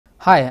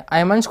Hi, I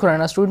am Ansh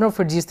Khurana, student of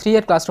FIITJEE's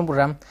 3-year classroom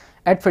program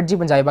at FIITJEE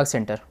Punjabi Bagh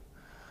Center.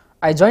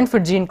 I joined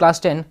FIITJEE in class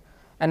 10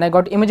 and I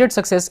got immediate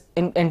success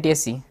in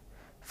NTSC.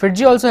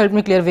 FIITJEE also helped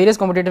me clear various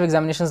competitive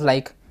examinations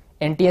like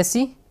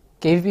NTSC,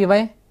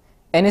 KVPY,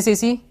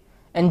 NSAC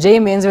and JEE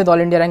mains with All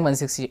India rank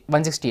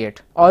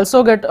 168. It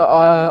also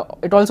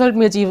helped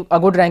me achieve a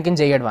good rank in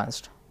JEE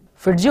Advanced.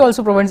 FIITJEE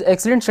also provides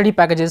excellent study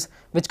packages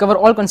which cover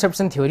all concepts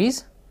and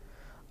theories.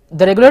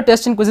 The regular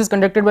tests and quizzes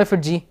conducted by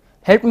FIITJEE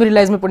helped me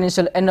realize my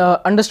potential and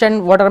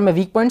understand what are my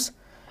weak points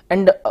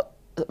and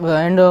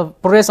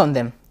progress on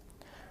them.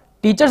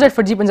 Teachers at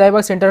FIITJEE Punjabi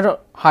Bagh Center are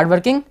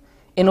hardworking,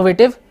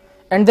 innovative,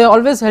 and they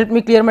always help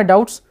me clear my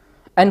doubts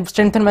and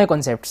strengthen my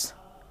concepts.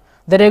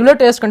 The regular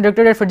tests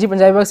conducted at FIITJEE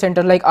Punjabi Bagh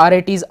Center like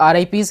RITs,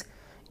 RIPs,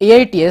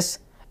 AITS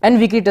and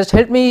weekly tests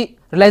helped me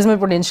realize my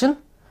potential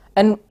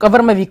and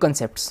cover my weak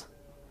concepts.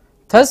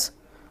 Thus,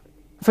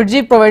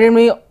 FIITJEE provided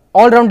me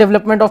all-round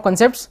development of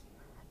concepts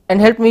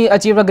and helped me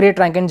achieve a great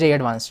rank in JEE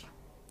Advanced.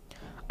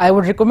 I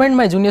would recommend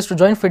my juniors to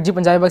join FIITJEE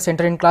Punjabi Bagh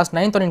Center in class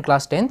 9th or in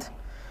class 10th.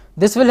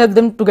 This will help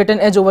them to get an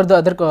edge over the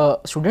other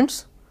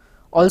students.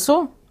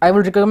 Also, I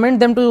would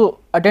recommend them to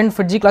attend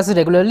FIITJEE classes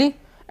regularly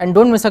and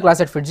don't miss a class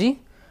at FIITJEE.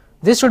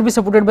 This should be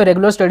supported by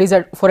regular studies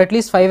for at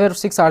least 5 or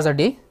 6 hours a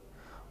day.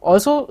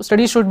 Also,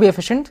 studies should be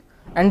efficient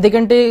and they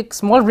can take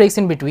small breaks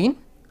in between.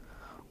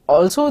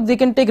 Also, they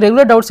can take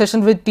regular doubt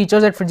sessions with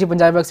teachers at FIITJEE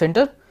Punjabi Bagh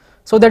Center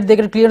so that they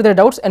can clear their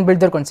doubts and build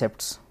their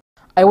concepts.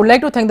 I would like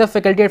to thank the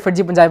faculty at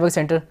FIITJEE Punjabi Bagh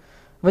Center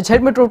which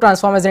helped me to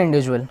transform as an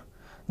individual.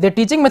 Their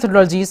teaching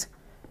methodologies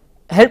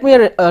helped me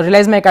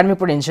realize my academic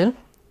potential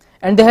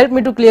and they helped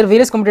me to clear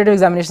various competitive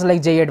examinations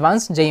like JEE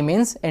Advanced, JEE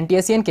Mains,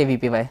 NTSC and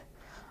KVPY.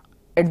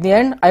 At the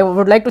end, I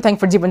would like to thank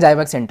FIITJEE Punjabi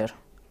Bagh Center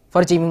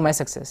for achieving my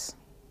success.